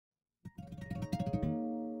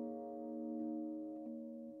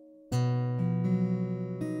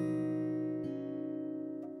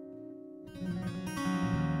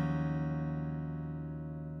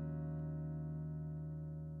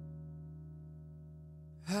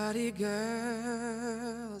Party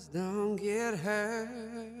girls don't get hurt,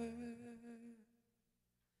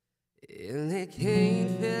 and they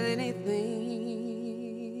can't feel anything.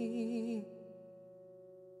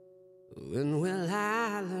 When will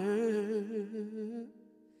I learn?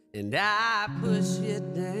 And I push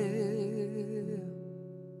it down,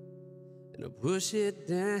 and I push it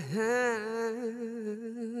down.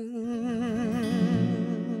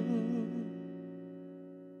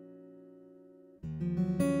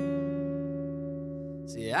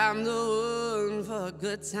 See, I'm the one for a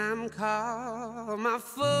good time call. My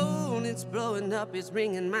phone, it's blowing up, it's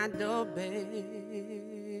ringing my doorbell.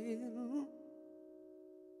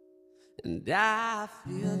 And I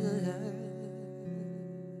feel the love,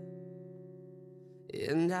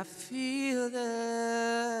 and I feel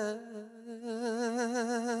the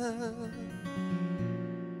love.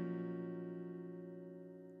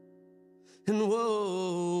 And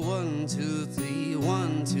whoa, 1, 2, 3,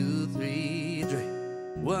 1, 2, 3, drink.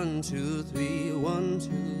 1, 2, 3, 1,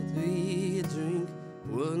 2, 3, drink.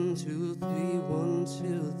 1, 2, 3, 1,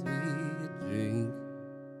 2, 3, drink.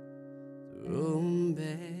 Throw 'em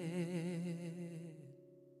back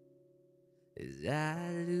as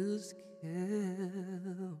I lose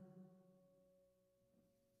count.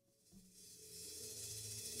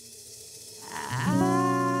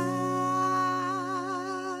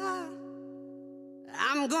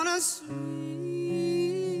 I'm gonna swing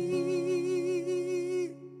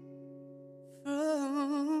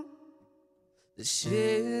from the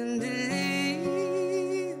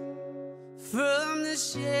chandelier, from the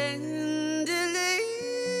chandelier.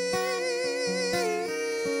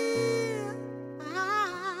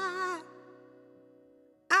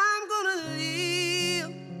 I'm gonna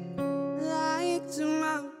live like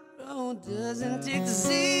tomorrow doesn't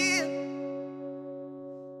exist,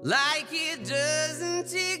 like it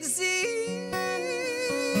doesn't exist.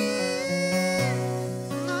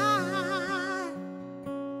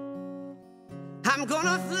 I'm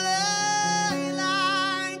gonna fly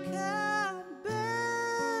like a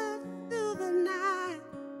bird through the night,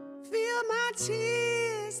 feel my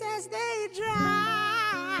tears as they dry.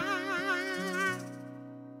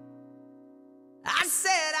 I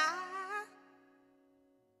said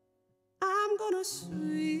I'm gonna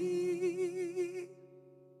swing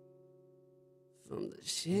from the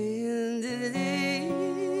chandelier,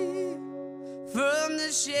 from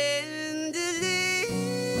the chandelier.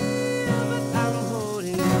 But I'm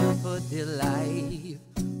holding on for dear life,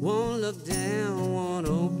 won't look down, won't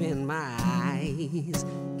open my eyes.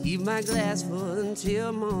 Keep my glass full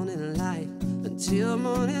until morning light, until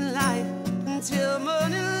morning light, until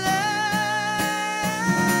morning light.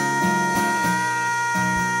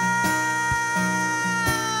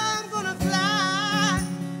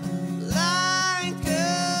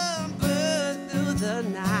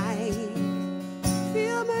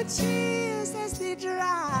 Tears as they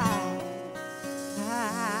dry.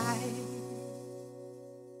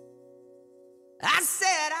 I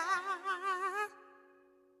said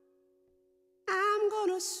I'm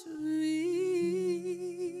gonna swing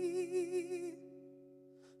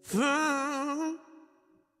from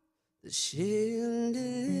the chandelier,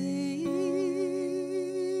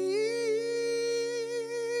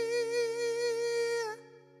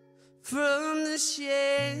 from the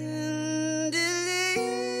chandelier.